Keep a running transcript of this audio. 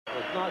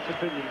A nice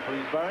opinion,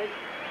 please, Barry.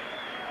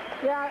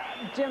 Yeah,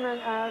 Jim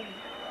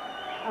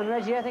and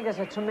Reggie, I think it's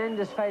a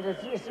tremendous fight.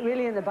 It's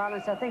really in the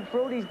balance. I think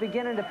Brodie's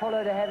beginning to pull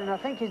out ahead, and I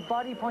think his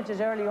body punches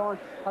early on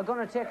are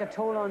going to take a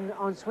toll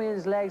on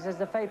Swain's legs as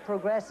the fight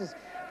progresses.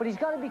 But he's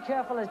got to be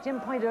careful, as Jim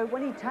pointed out,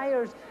 when he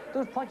tires,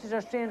 those punches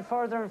are straying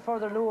further and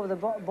further low of the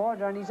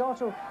border, and he's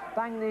also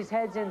banging his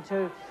heads in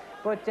too.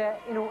 But,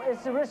 you know,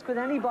 it's a risk with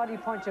any body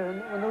puncher,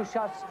 and when those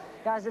shots,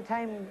 as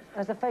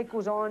the fight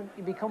goes on,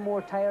 you become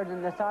more tired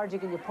and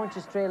lethargic and your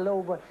punches stray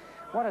low. But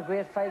what a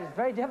great fight. It's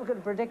very difficult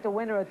to predict a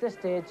winner at this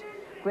stage.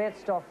 Great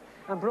stuff.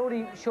 And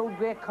Brodie showed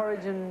great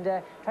courage and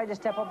tried to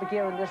step up a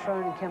gear in this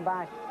round and came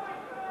back.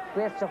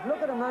 Great stuff. Look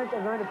at the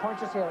amount of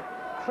punches here.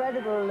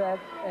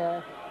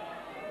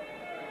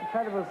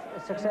 Incredible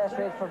success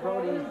rate for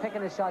Brodie. He's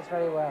picking his shots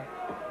very well.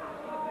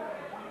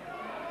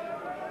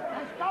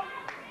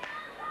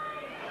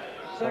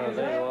 So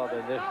there you are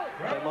then. They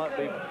might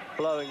be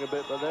blowing a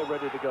bit, but they're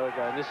ready to go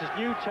again. This is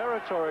new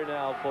territory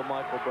now for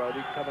Michael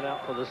Brodie, coming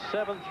out for the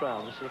 7th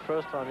round. This is the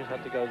first time he's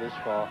had to go this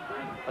far.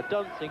 I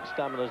don't think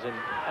stamina's in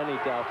any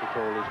doubt at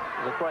all.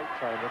 He's a great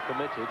trainer,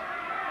 committed.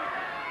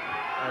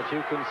 As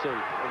you can see,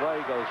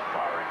 away he goes,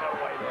 firing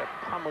away there,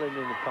 pummeling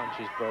in the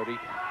punches, Brodie.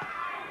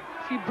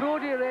 See,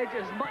 Brodie, Reg,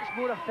 is much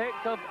more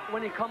effective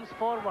when he comes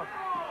forward.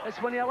 It's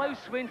when he allows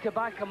Swain to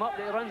back him up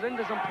that he runs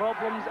into some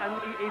problems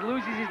and he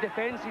loses his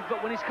defences.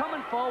 But when he's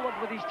coming forward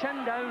with his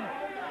chin down,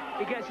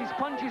 he gets his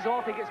punches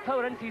off, he gets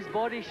power into his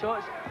body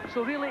shots.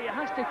 So really, he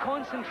has to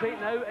concentrate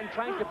now in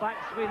trying to back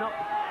Swain up.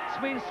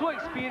 Swain's so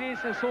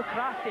experienced and so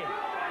crafty.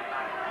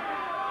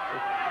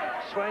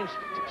 Swain's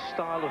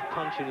style of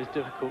punching is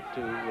difficult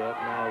to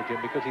narrow,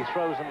 Jim, because he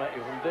throws them at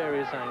you from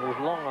various angles,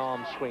 long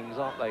arm swings,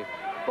 aren't they?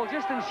 Well,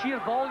 just in sheer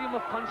volume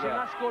of punching,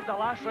 that scored the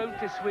last round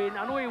to Swain.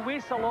 I know he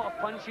wastes a lot of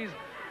punches,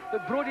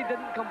 but Brodie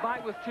didn't come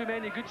back with too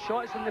many good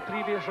shots in the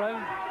previous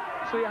round.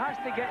 So he has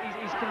to get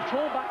his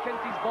control back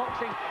into his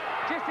boxing.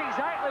 Just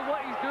exactly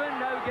what he's doing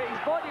now, get his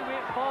body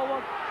weight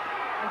forward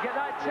and get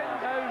that chin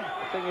down.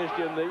 The thing is,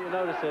 Jim, that you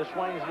notice there,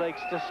 Swain's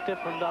legs just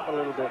stiffened up a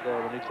little bit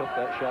there when he took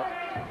that shot.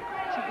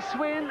 See,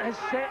 Swain has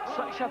set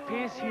such a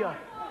pace here.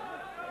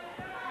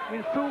 I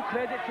mean, full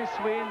credit to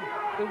Swain,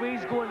 the way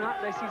he's going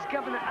at this. He's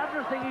given it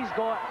everything he's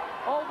got,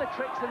 all the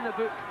tricks in the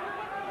book.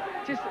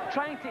 Just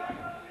trying to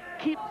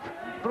keep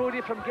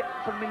Brodie from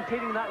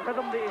maintaining that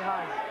rhythm that he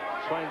has.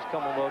 Swain's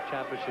Commonwealth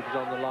Championship is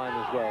on the line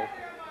as well.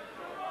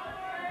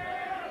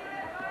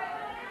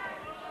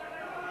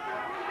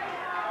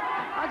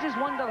 I just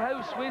wonder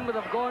how Swain would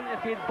have gone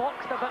if he had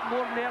boxed a bit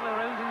more in the early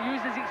rounds and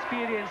used his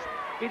experience.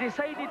 He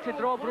decided to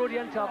draw Brodie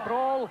into a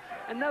brawl,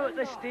 and now at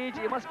this stage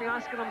he must be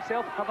asking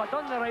himself, have I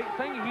done the right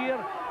thing here?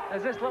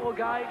 Is this little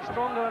guy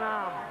stronger than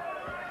I am?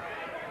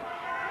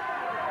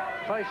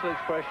 Facial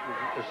expression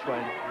of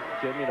Swain,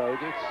 Jim, you know,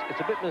 it's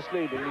a bit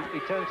misleading. He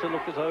tends to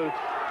look as though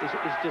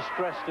he's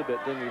distressed a bit,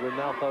 doesn't he, with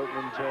mouth open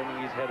and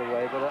turning his head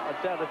away, but I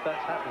doubt if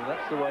that's happening.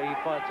 That's the way he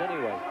fights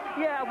anyway.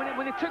 Yeah,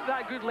 when he took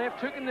that good left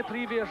hook in the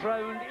previous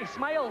round, he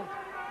smiled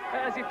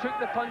as he took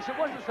the punch. It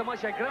wasn't so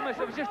much a grimace,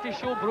 it was just to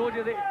show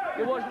Brodie that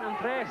he wasn't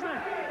impressed.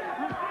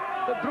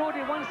 But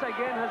Brodie once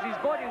again has his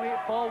body weight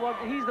forward,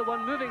 he's the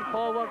one moving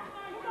forward,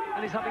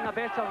 and he's having a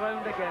better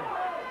round again.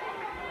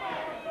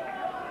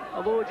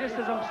 Although just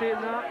as I'm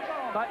saying that,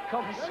 back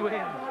comes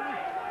Swain.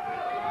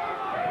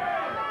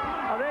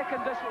 I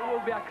reckon this will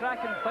be a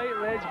cracking fight,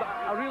 Reg, but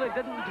I really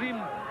didn't dream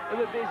it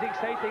would be as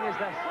exciting as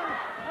this.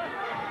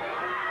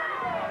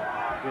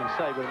 You've been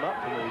saving them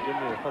up for me, Jim,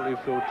 with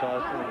Holyfield,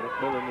 Tyson and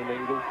McMillan and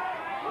Ingle.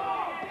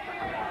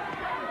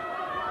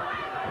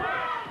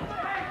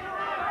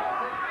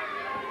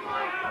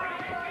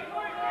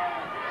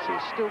 See,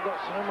 he's still got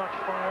so much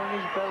fire in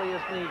his belly as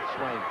needs,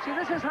 Swain. See,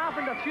 this has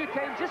happened a few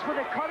times, just with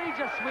the courage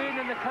of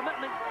Swain and the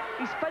commitment.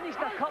 He's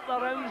finished a couple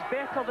of rounds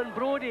better than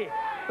Brodie,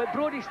 but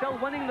Brodie's still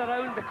winning the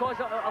round because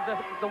of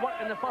the work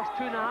in the first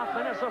 2.5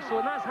 minutes or so,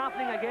 and that's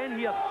happening again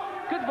here.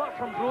 Good work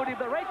from Brodie,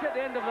 but right at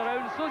the end of the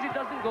round, so as he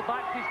doesn't go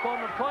back to his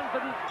corner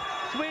confident,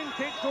 Swain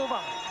takes over.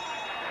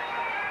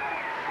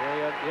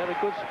 Yeah, he had a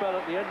good spell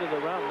at the end of the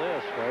round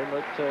there, Swain,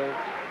 but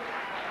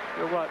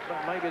you're right,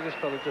 maybe this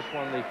fella just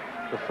won the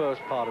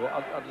first part of it.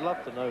 I'd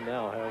love to know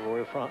now how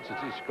Roy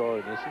Francis is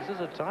scoring this. This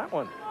is a tight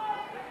one.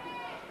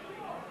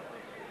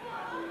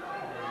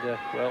 And,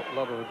 well, a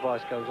lot of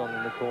advice goes on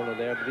in the corner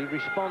there, but he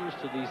responds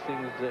to these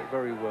things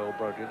very well,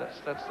 Brodie.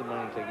 That's the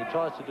main thing. He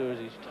tries to do as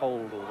he's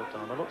told all the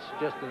time. I'm not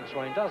suggesting that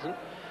Swain doesn't,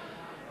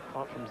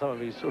 apart from some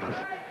of his sort of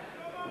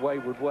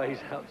wayward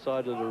ways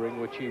outside of the ring,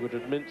 which he would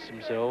admit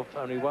himself.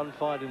 Only one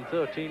fight in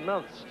 13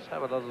 months. Let's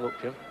have another look,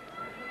 Jim.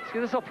 See,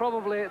 this will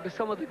probably be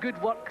some of the good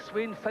work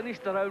Swain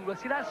finished the round with.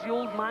 See, that's the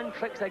old man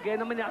tricks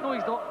again. I mean, I know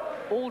he's not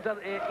older,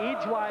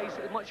 age-wise,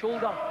 much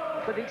older,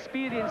 but the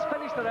experience,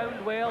 finished the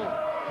round well,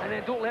 and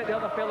then don't let the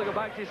other fella go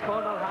back to his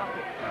corner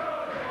happy.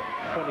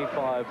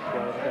 25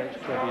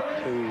 against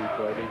 22,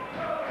 Brodie.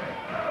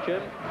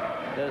 Jim,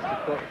 there's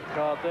the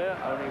card there.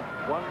 Only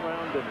one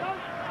round in it.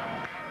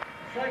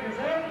 Seconds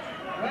out,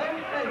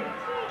 round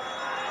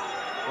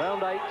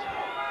 8. Round 8.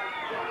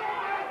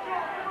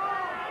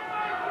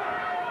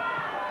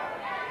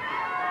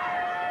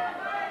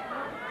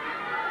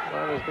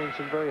 Well, there's been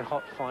some very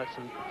hot fights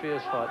and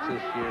fierce fights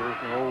this year,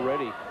 isn't there,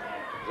 already,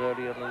 as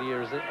early in the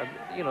year as it, and,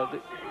 you know, the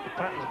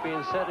pattern's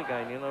being set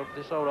again. You know,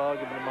 this old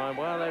argument of mine,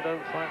 well, they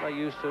don't fight they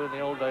used to in the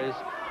old days.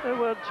 There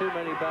weren't too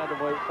many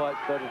bantamweight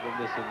fights better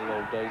than this in the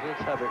old days.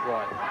 Let's have it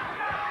right.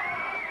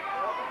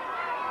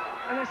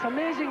 And it's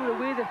amazing the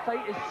way the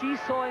fight is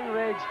seesawing,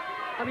 Reg.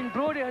 I mean,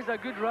 Brodie has a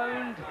good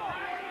round.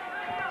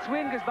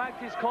 Swain goes back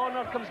to his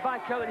corner, comes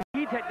back out, and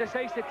he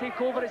decides to take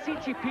over. It's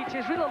Ichi Peach.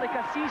 It's really like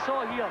a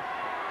seesaw here.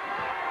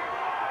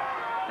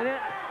 And then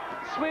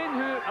Swain,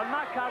 who on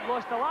that card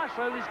lost the last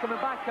round, is coming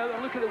back out,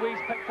 and look at the way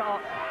he's picked it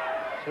up.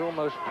 It's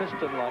almost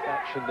piston-like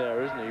action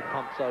there, isn't he? He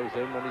pumps those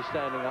in when he's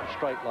standing up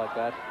straight like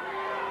that.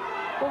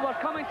 Well,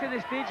 we're coming to the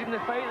stage in the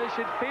fight that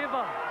should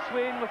favour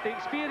Swain with the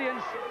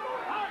experience.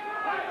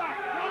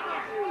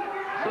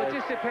 So it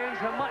just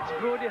depends how much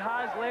Brodie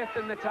has left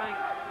in the tank.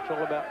 It's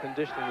all about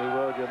conditioning with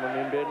Brodie. I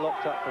mean, being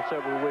locked up for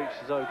several weeks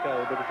is okay,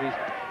 but if he's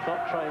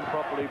not trained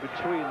properly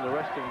between the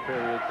resting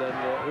periods, then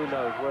who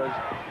knows? Whereas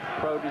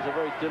Brodie's a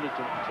very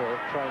diligent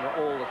trainer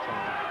all the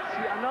time.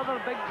 See, another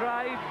big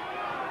drive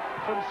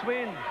from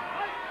Swain.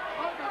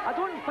 I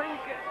don't think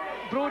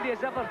Brodie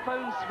has ever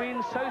found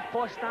Swain's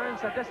southpaw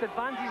stance a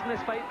disadvantage in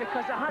this fight,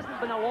 because it hasn't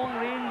been a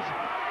long-range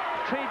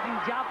trading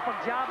jab for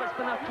jab. It's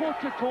been a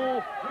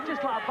toe-to-toe,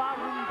 just like a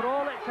barroom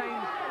brawl at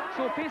times.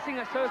 So facing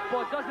a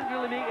southpaw doesn't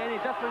really make any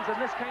difference in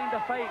this kind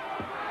of fight.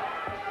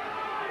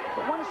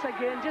 But once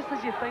again, just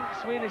as you think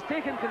Swain is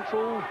taking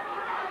control,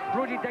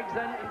 Brodie digs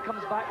in and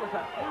comes back with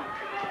it.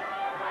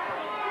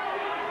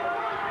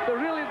 But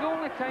really, the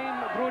only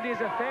time Brodie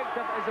is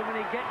effective is when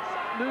he gets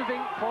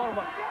moving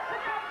forward.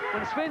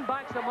 When Swain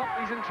backs him up,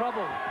 he's in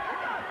trouble.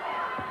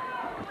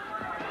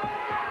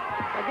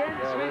 Again,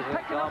 Swain's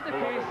picking up the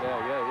pace. Yeah,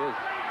 he is.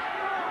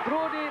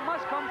 Brodie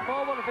must come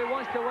forward if he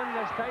wants to win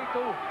this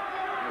title.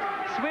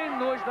 Swain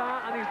knows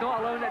that, and he's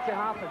not allowing it to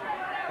happen.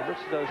 It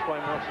looks as though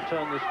Swain wants to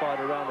turn this fight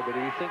around a bit.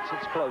 He thinks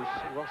it's close.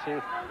 He wants to,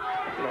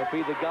 you know,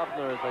 be the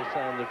governor, as they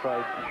say in the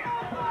trade,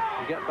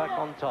 and get back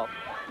on top.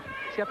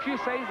 See a few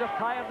signs of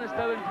tiredness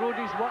now in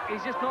Brodie's work.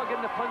 He's just not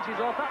getting the punches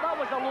off. That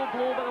was a low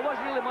blow, but there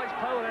wasn't really much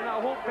power in it.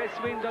 I hope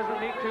Swain doesn't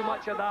make too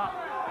much of that.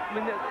 I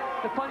mean,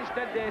 the punch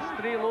did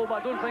stray low,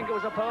 but I don't think it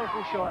was a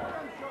powerful shot.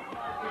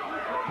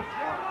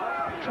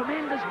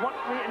 Tremendous work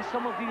rate in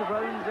some of these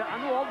rounds.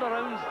 I know all the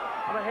rounds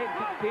are a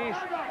hectic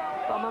pace,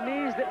 but I'm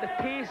amazed at the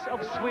pace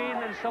of Swain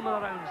in some of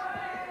the rounds.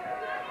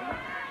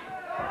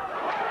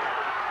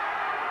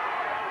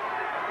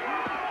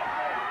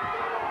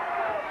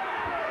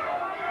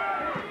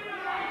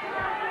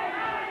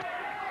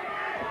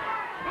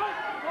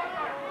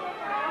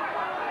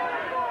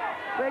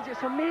 Reg,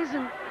 it's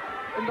amazing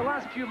in the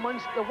last few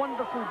months the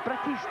wonderful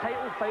British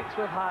title fights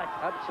we've had.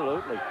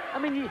 Absolutely. I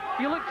mean,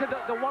 you look to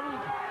the world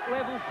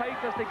level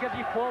fighters to give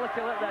you quality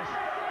like this.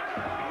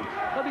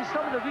 I mean,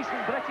 some of the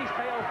recent British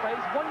title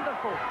fights,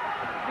 wonderful.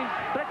 I mean,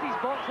 British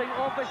boxing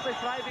obviously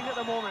thriving at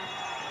the moment.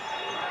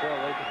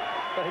 Well,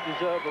 they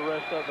deserve a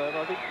rest, don't they? And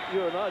I think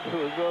you and I do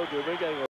as well, Jim. We're getting